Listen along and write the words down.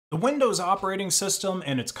The Windows operating system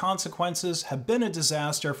and its consequences have been a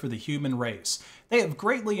disaster for the human race. They have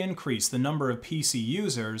greatly increased the number of PC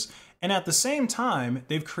users, and at the same time,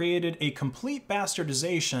 they've created a complete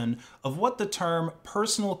bastardization of what the term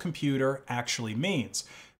personal computer actually means.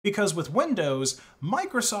 Because with Windows,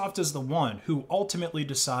 Microsoft is the one who ultimately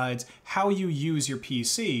decides how you use your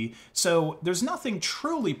PC, so there's nothing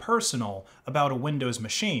truly personal about a Windows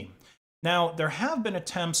machine. Now, there have been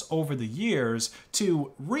attempts over the years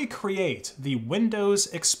to recreate the Windows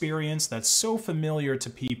experience that's so familiar to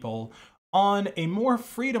people on a more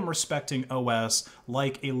freedom-respecting OS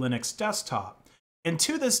like a Linux desktop. And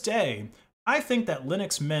to this day, I think that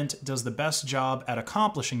Linux Mint does the best job at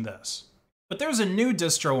accomplishing this. But there's a new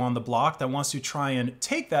distro on the block that wants to try and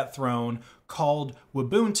take that throne called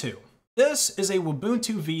Wubuntu. This is a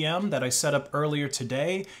Wubuntu VM that I set up earlier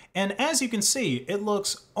today, and as you can see, it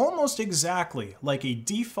looks almost exactly like a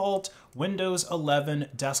default Windows 11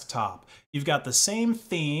 desktop. You've got the same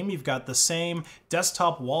theme, you've got the same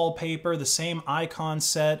desktop wallpaper, the same icon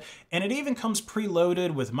set, and it even comes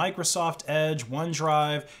preloaded with Microsoft Edge,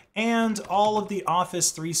 OneDrive, and all of the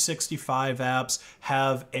Office 365 apps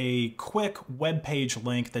have a quick web page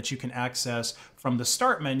link that you can access from the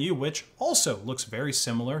Start menu, which also looks very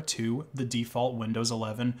similar to the default Windows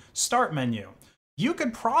 11 Start menu. You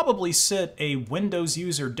could probably sit a Windows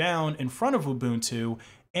user down in front of Ubuntu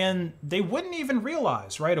and they wouldn't even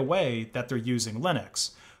realize right away that they're using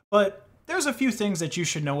Linux. But there's a few things that you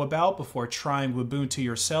should know about before trying Wubuntu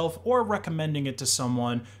yourself or recommending it to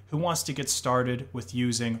someone who wants to get started with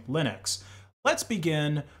using Linux. Let's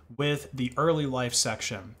begin with the early life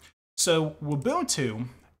section. So Wubuntu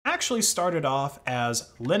actually started off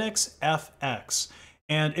as LinuxFX.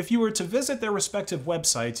 And if you were to visit their respective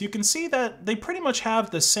websites, you can see that they pretty much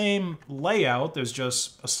have the same layout. There's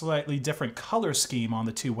just a slightly different color scheme on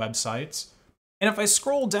the two websites. And if I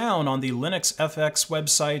scroll down on the LinuxFX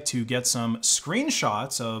website to get some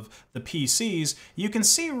screenshots of the PCs, you can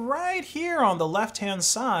see right here on the left-hand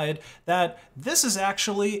side that this is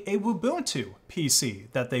actually a Wubuntu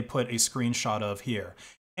PC that they put a screenshot of here.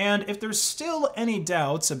 And if there's still any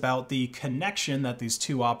doubts about the connection that these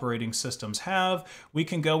two operating systems have, we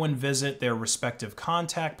can go and visit their respective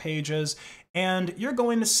contact pages, and you're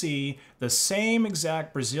going to see the same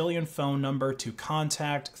exact Brazilian phone number to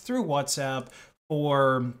contact through WhatsApp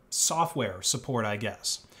for software support, I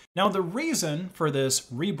guess. Now, the reason for this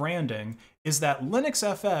rebranding is that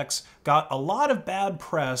LinuxFX got a lot of bad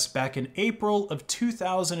press back in April of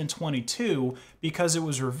 2022 because it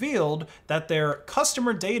was revealed that their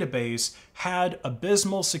customer database had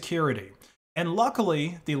abysmal security. And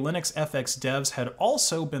luckily, the LinuxFX devs had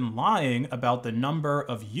also been lying about the number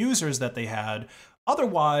of users that they had.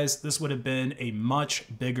 Otherwise, this would have been a much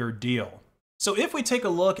bigger deal. So if we take a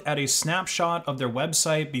look at a snapshot of their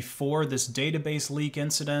website before this database leak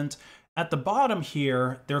incident, at the bottom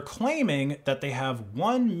here, they're claiming that they have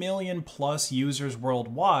 1 million plus users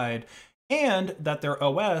worldwide and that their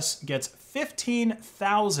OS gets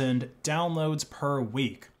 15,000 downloads per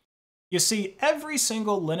week. You see, every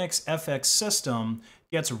single LinuxFX system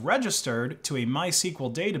gets registered to a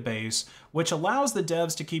MySQL database, which allows the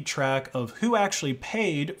devs to keep track of who actually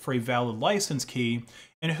paid for a valid license key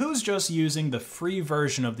and who's just using the free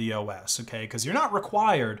version of the OS, okay? Because you're not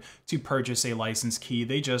required to purchase a license key,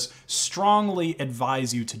 they just strongly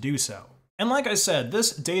advise you to do so. And like I said,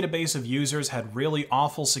 this database of users had really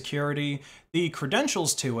awful security. The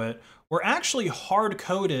credentials to it were actually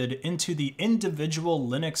hard-coded into the individual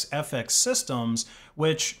LinuxFX systems,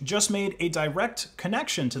 which just made a direct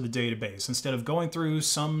connection to the database instead of going through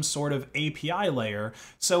some sort of API layer.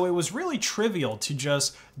 So it was really trivial to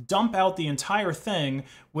just dump out the entire thing,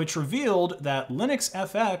 which revealed that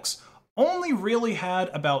LinuxFX only really had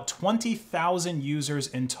about 20,000 users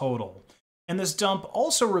in total. And this dump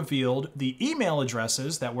also revealed the email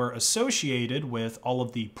addresses that were associated with all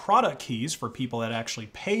of the product keys for people that actually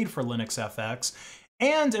paid for LinuxFX,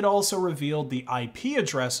 and it also revealed the IP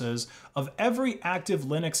addresses of every active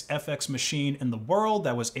LinuxFX machine in the world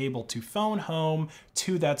that was able to phone home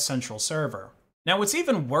to that central server. Now, what's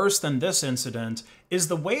even worse than this incident is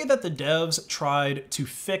the way that the devs tried to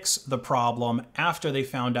fix the problem after they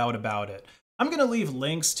found out about it. I'm going to leave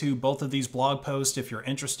links to both of these blog posts if you're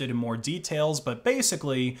interested in more details, but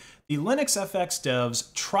basically, the LinuxFX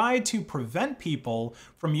devs tried to prevent people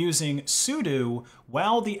from using sudo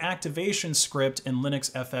while the activation script in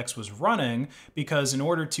LinuxFX was running, because in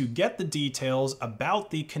order to get the details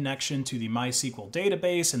about the connection to the MySQL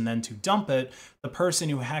database and then to dump it, the person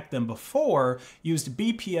who hacked them before used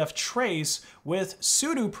bpftrace with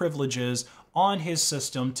sudo privileges on his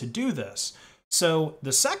system to do this. So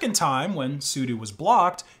the second time when sudo was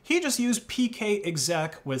blocked, he just used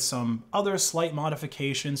pkexec with some other slight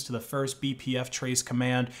modifications to the first bpf trace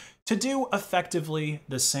command to do effectively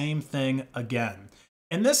the same thing again.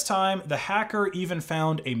 And this time, the hacker even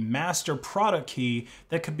found a master product key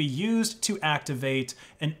that could be used to activate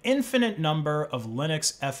an infinite number of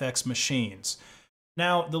LinuxFX machines.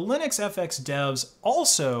 Now, the LinuxFX devs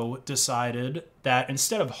also decided that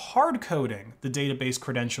instead of hard coding the database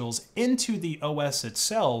credentials into the OS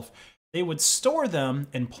itself, they would store them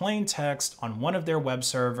in plain text on one of their web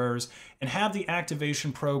servers and have the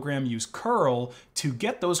activation program use curl to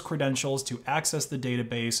get those credentials to access the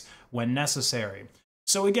database when necessary.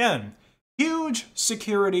 So again, huge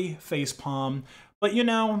security facepalm, but you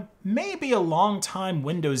know, maybe a long-time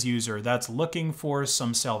Windows user that's looking for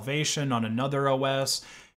some salvation on another OS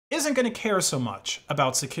isn't going to care so much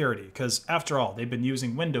about security, because after all, they've been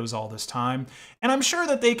using Windows all this time, and I'm sure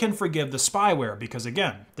that they can forgive the spyware because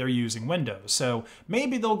again, they're using Windows. So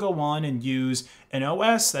maybe they'll go on and use an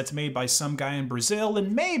OS that's made by some guy in Brazil,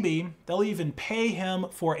 and maybe they'll even pay him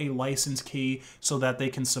for a license key so that they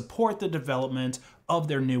can support the development of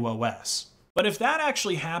their new OS. But if that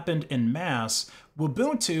actually happened en masse,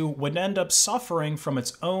 Wubuntu would end up suffering from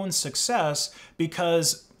its own success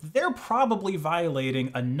because they're probably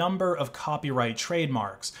violating a number of copyright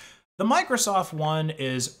trademarks. The Microsoft one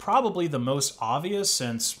is probably the most obvious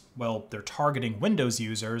since, well, they're targeting Windows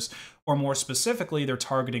users, or more specifically, they're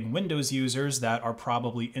targeting Windows users that are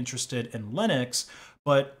probably interested in Linux.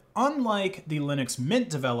 But unlike the Linux Mint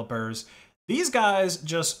developers, these guys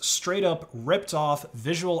just straight up ripped off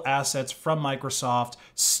visual assets from Microsoft,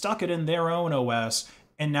 stuck it in their own OS,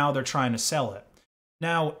 and now they're trying to sell it.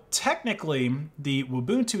 Now, technically, the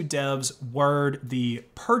Wubuntu devs word the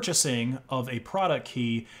purchasing of a product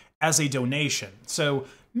key as a donation. So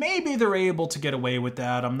maybe they're able to get away with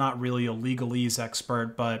that. I'm not really a legalese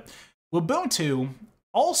expert, but Wubuntu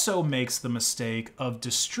also makes the mistake of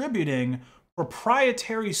distributing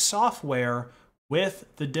proprietary software with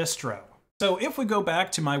the distro. So if we go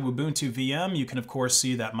back to my Wubuntu VM, you can of course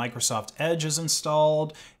see that Microsoft Edge is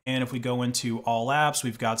installed. And if we go into all apps,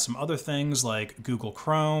 we've got some other things like Google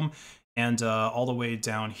Chrome. And all the way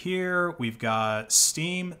down here, we've got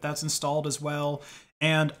Steam that's installed as well.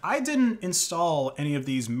 And I didn't install any of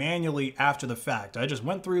these manually after the fact. I just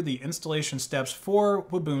went through the installation steps for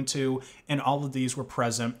Wubuntu, and all of these were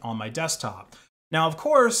present on my desktop. Now, of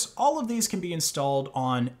course, all of these can be installed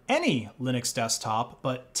on any Linux desktop,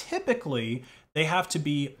 but typically they have to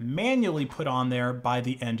be manually put on there by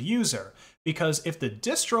the end user. Because if the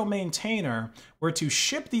distro maintainer were to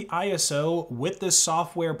ship the ISO with this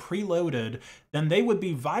software preloaded, then they would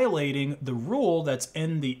be violating the rule that's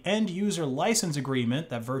in the end user license agreement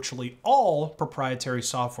that virtually all proprietary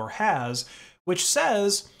software has, which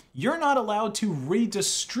says you're not allowed to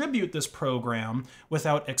redistribute this program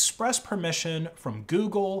without express permission from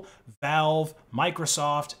Google, Valve,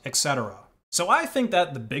 Microsoft, etc. So I think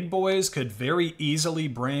that the big boys could very easily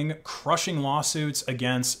bring crushing lawsuits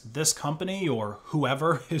against this company or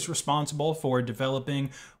whoever is responsible for developing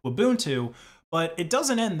Wubuntu, but it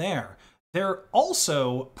doesn't end there. They're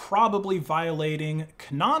also probably violating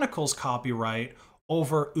Canonical's copyright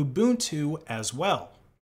over Ubuntu as well.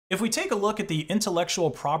 If we take a look at the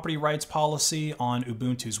intellectual property rights policy on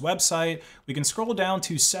Ubuntu's website, we can scroll down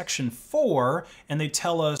to section 4, and they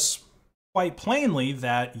tell us quite plainly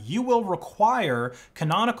that you will require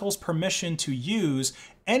Canonical's permission to use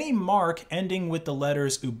any mark ending with the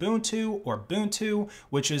letters Ubuntu or Buntu,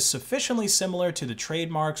 which is sufficiently similar to the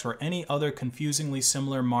trademarks or any other confusingly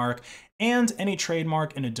similar mark, and any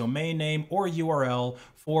trademark in a domain name or URL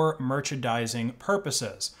for merchandising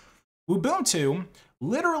purposes. Ubuntu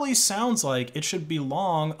literally sounds like it should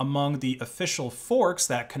belong among the official forks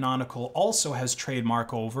that Canonical also has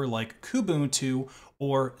trademark over, like Kubuntu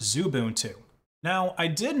or Xubuntu. Now, I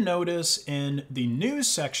did notice in the news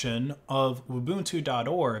section of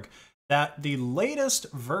Wubuntu.org that the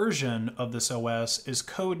latest version of this OS is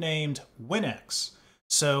codenamed WinX.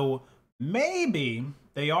 So maybe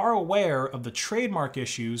they are aware of the trademark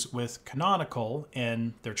issues with Canonical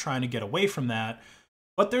and they're trying to get away from that.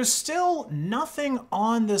 But there's still nothing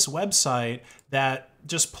on this website that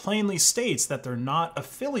just plainly states that they're not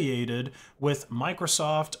affiliated with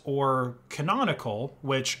Microsoft or Canonical,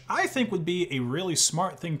 which I think would be a really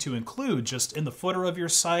smart thing to include just in the footer of your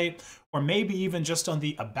site, or maybe even just on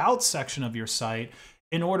the About section of your site,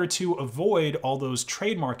 in order to avoid all those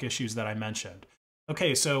trademark issues that I mentioned.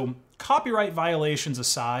 Okay, so copyright violations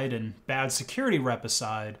aside and bad security rep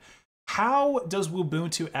aside, how does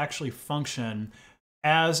Wubuntu actually function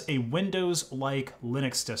as a Windows-like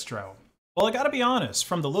Linux distro? Well, I gotta be honest,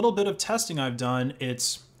 from the little bit of testing I've done,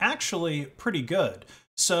 it's actually pretty good.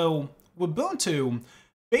 So Ubuntu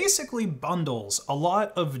basically bundles a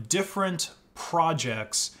lot of different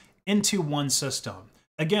projects into one system.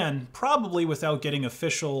 Again, probably without getting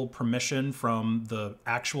official permission from the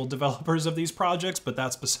actual developers of these projects, but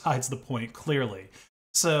that's besides the point, clearly.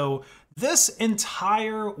 So this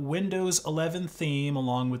entire Windows 11 theme,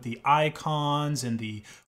 along with the icons and the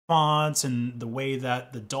fonts and the way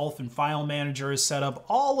that the Dolphin file manager is set up,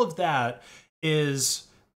 all of that is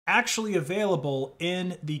actually available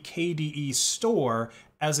in the KDE store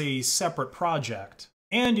as a separate project.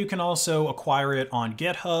 And you can also acquire it on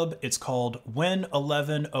GitHub. It's called Win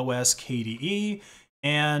 11 OS KDE.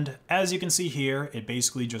 And as you can see here, it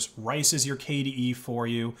basically just rices your KDE for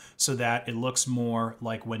you so that it looks more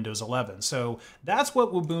like Windows 11. So that's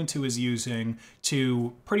what Wubuntu is using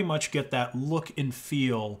to pretty much get that look and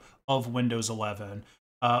feel of Windows 11.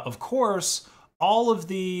 Of course, all of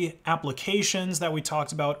the applications that we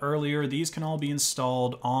talked about earlier, these can all be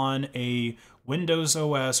installed on a Windows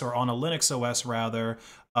OS, or on a Linux OS rather.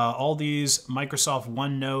 All these Microsoft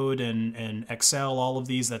OneNote and Excel, all of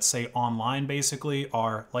these that say online basically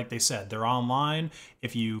are, like they said, they're online.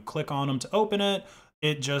 If you click on them to open it,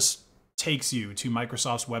 it just takes you to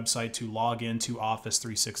Microsoft's website to log into Office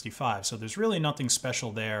 365. So there's really nothing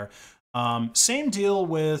special there. Same deal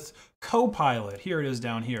with Copilot. Here it is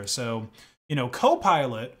down here. So, you know,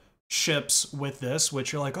 Copilot ships with this,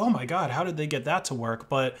 which you're like, oh my God, how did they get that to work?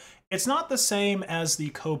 But it's not the same as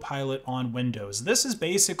the Copilot on Windows. This is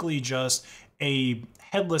basically just a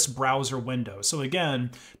headless browser window. So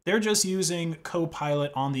again, they're just using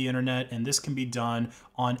Copilot on the internet, and this can be done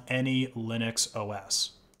on any Linux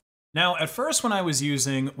OS. Now, at first when I was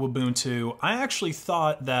using Wubuntu, I actually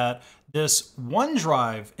thought that this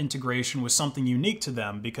OneDrive integration was something unique to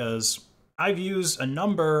them, because I've used a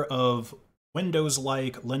number of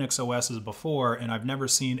Windows-like Linux OSs before, and I've never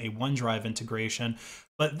seen a OneDrive integration.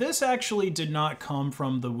 But this actually did not come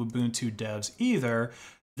from the Wubuntu devs either.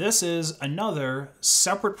 This is another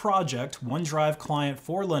separate project, OneDrive client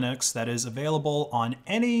for Linux, that is available on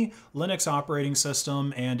any Linux operating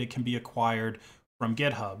system, and it can be acquired from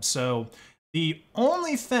GitHub. So the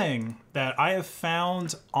only thing that I have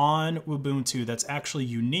found on Wubuntu that's actually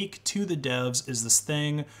unique to the devs is this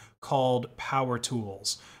thing called Power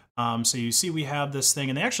Tools. So you see we have this thing,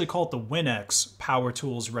 and they actually call it the WinX Power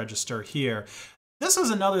Tools register here. This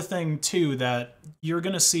is another thing too that you're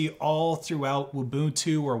going to see all throughout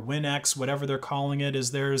Wubuntu or WinX, whatever they're calling it,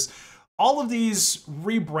 is there's all of these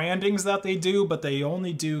rebrandings that they do, but they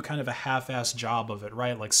only do kind of a half-assed job of it,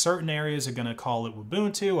 right? Like certain areas are going to call it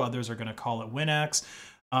Wubuntu, others are going to call it WinX.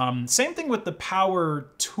 Same thing with the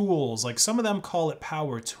Power Tools. Like some of them call it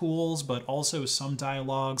Power Tools, but also some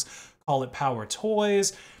dialogues call it Power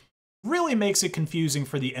Toys. Really makes it confusing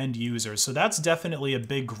for the end user. So that's definitely a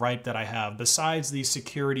big gripe that I have, besides the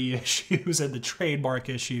security issues and the trademark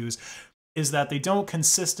issues, is that they don't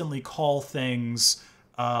consistently call things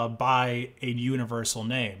by a universal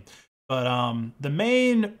name. But the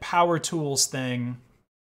main Power Tools thing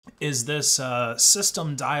is this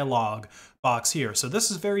system dialog box here. So this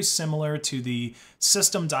is very similar to the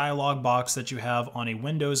system dialog box that you have on a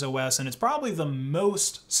Windows OS, and it's probably the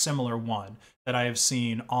most similar one that I have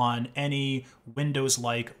seen on any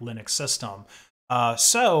Windows-like Linux system.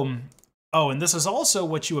 And this is also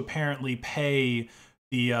what you apparently pay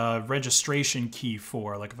the registration key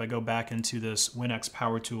for. Like if I go back into this WinX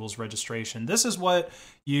Power Tools registration, this is what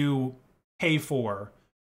you pay for.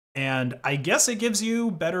 And I guess it gives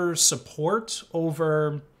you better support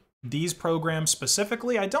over these programs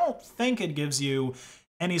specifically. I don't think it gives you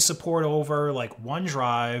any support over like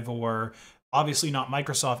OneDrive, or obviously not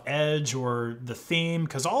Microsoft Edge or the theme,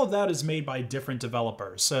 because all of that is made by different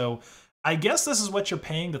developers. So I guess this is what you're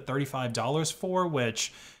paying the $35 for,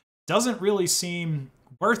 which doesn't really seem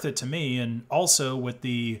worth it to me. And also with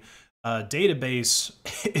the database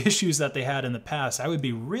issues that they had in the past, I would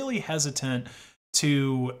be really hesitant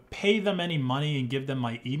to pay them any money and give them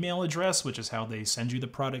my email address, which is how they send you the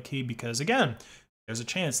product key, because again, there's a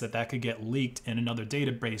chance that that could get leaked in another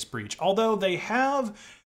database breach. Although they have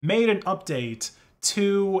made an update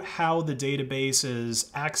to how the database is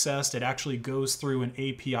accessed. It actually goes through an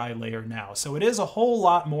API layer now. So it is a whole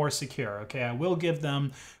lot more secure, okay? I will give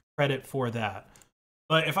them credit for that.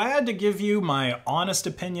 But if I had to give you my honest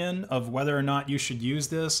opinion of whether or not you should use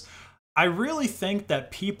this, I really think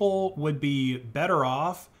that people would be better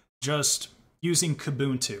off just using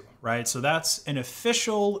Kubuntu, right? So that's an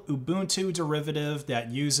official Ubuntu derivative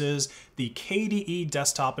that uses the KDE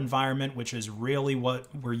desktop environment, which is really what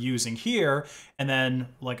we're using here. And then,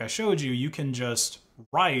 like I showed you, you can just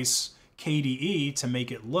rice KDE to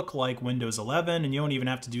make it look like Windows 11, and you don't even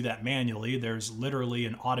have to do that manually. There's literally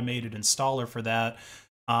an automated installer for that.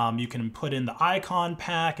 You can put in the icon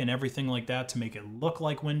pack and everything like that to make it look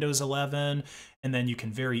like Windows 11. And then you can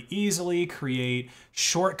very easily create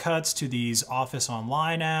shortcuts to these Office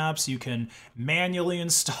Online apps. You can manually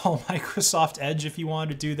install Microsoft Edge if you want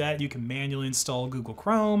to do that. You can manually install Google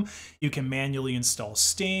Chrome. You can manually install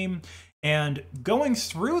Steam. And going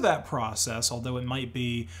through that process, although it might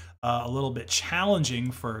be a little bit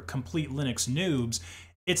challenging for complete Linux noobs,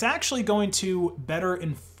 it's actually going to better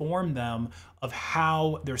inform them of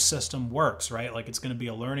how their system works, right? Like, it's going to be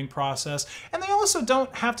a learning process, and they also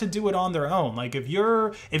don't have to do it on their own. Like, if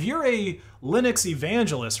you're a Linux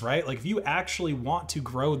evangelist, right? Like, if you actually want to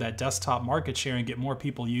grow that desktop market share and get more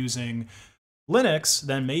people using Linux,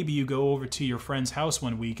 then maybe you go over to your friend's house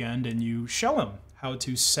one weekend and you show them how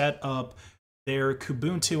to set up their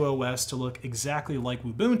Kubuntu OS to look exactly like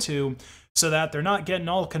Wubuntu, so that they're not getting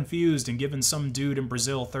all confused and giving some dude in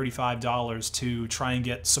Brazil $35 to try and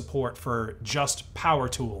get support for just power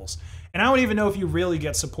tools. And I don't even know if you really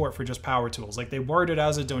get support for just power tools. Like, they word it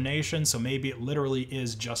as a donation, so maybe it literally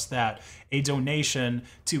is just that, a donation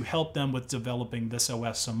to help them with developing this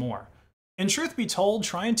OS some more. And truth be told,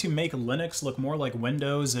 trying to make Linux look more like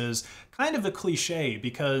Windows is kind of a cliche,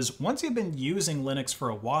 because once you've been using Linux for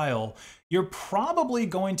a while, you're probably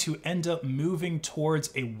going to end up moving towards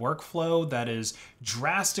a workflow that is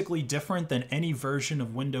drastically different than any version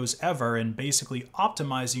of Windows ever, and basically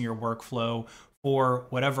optimizing your workflow for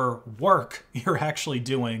whatever work you're actually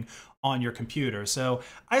doing on your computer. So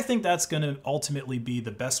I think that's going to ultimately be the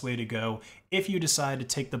best way to go if you decide to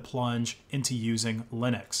take the plunge into using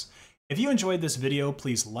Linux. If you enjoyed this video,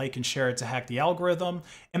 please like and share it to hack the algorithm,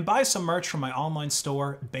 and buy some merch from my online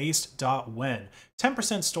store, based.win.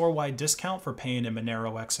 10% store-wide discount for paying in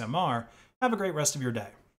Monero XMR. Have a great rest of your day.